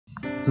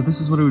So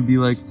this is what it would be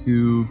like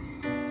to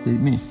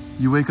date me.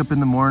 You wake up in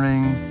the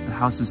morning, the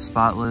house is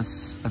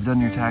spotless, I've done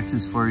your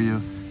taxes for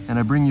you, and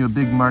I bring you a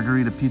big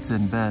margarita pizza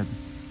in bed.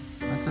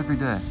 That's every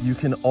day. You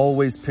can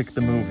always pick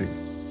the movie,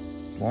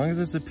 as long as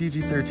it's a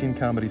PG-13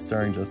 comedy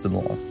starring Justin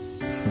Long.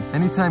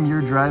 Anytime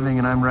you're driving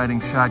and I'm riding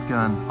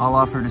shotgun, I'll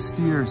offer to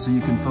steer so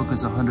you can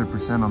focus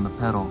 100% on the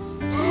pedals.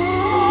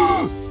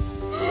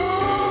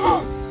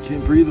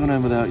 Can't breathe when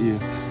I'm without you.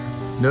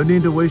 No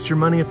need to waste your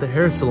money at the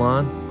hair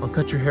salon. I'll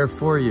cut your hair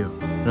for you,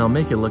 and I'll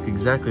make it look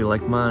exactly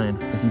like mine.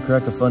 If you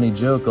crack a funny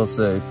joke, I'll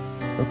say,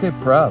 okay,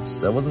 props,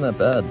 that wasn't that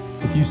bad.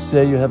 If you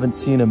say you haven't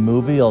seen a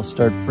movie, I'll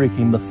start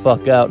freaking the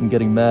fuck out and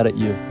getting mad at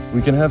you.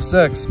 We can have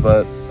sex,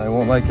 but I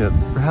won't like it.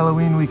 For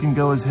Halloween, we can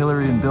go as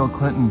Hillary and Bill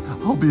Clinton.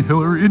 I'll be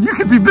Hillary and you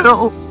can be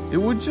Bill. It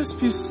would just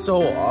be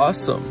so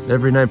awesome.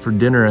 Every night for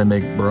dinner, I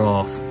make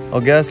broth. I'll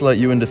gaslight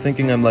you into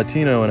thinking I'm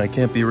Latino and I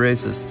can't be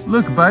racist.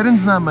 Look,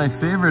 Biden's not my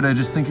favorite. I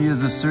just think he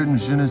has a certain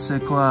je ne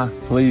sais quoi.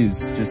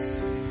 Please,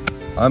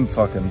 I'm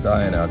fucking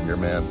dying out here,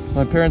 man.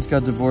 My parents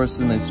got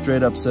divorced and they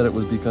straight up said it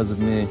was because of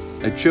me.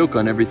 I choke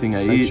on everything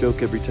I eat. I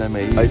choke every time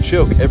I eat. I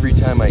choke every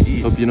time I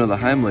eat. Hope you know the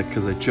Heimlich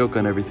because I choke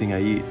on everything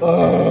I eat.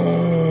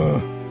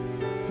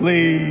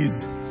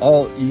 Please.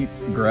 I'll eat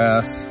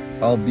grass.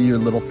 I'll be your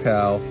little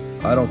cow.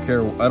 I don't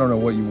care. I don't know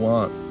what you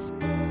want.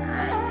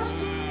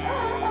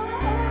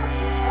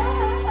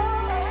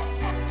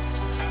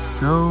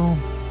 So,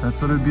 that's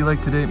what it would be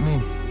like to date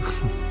me.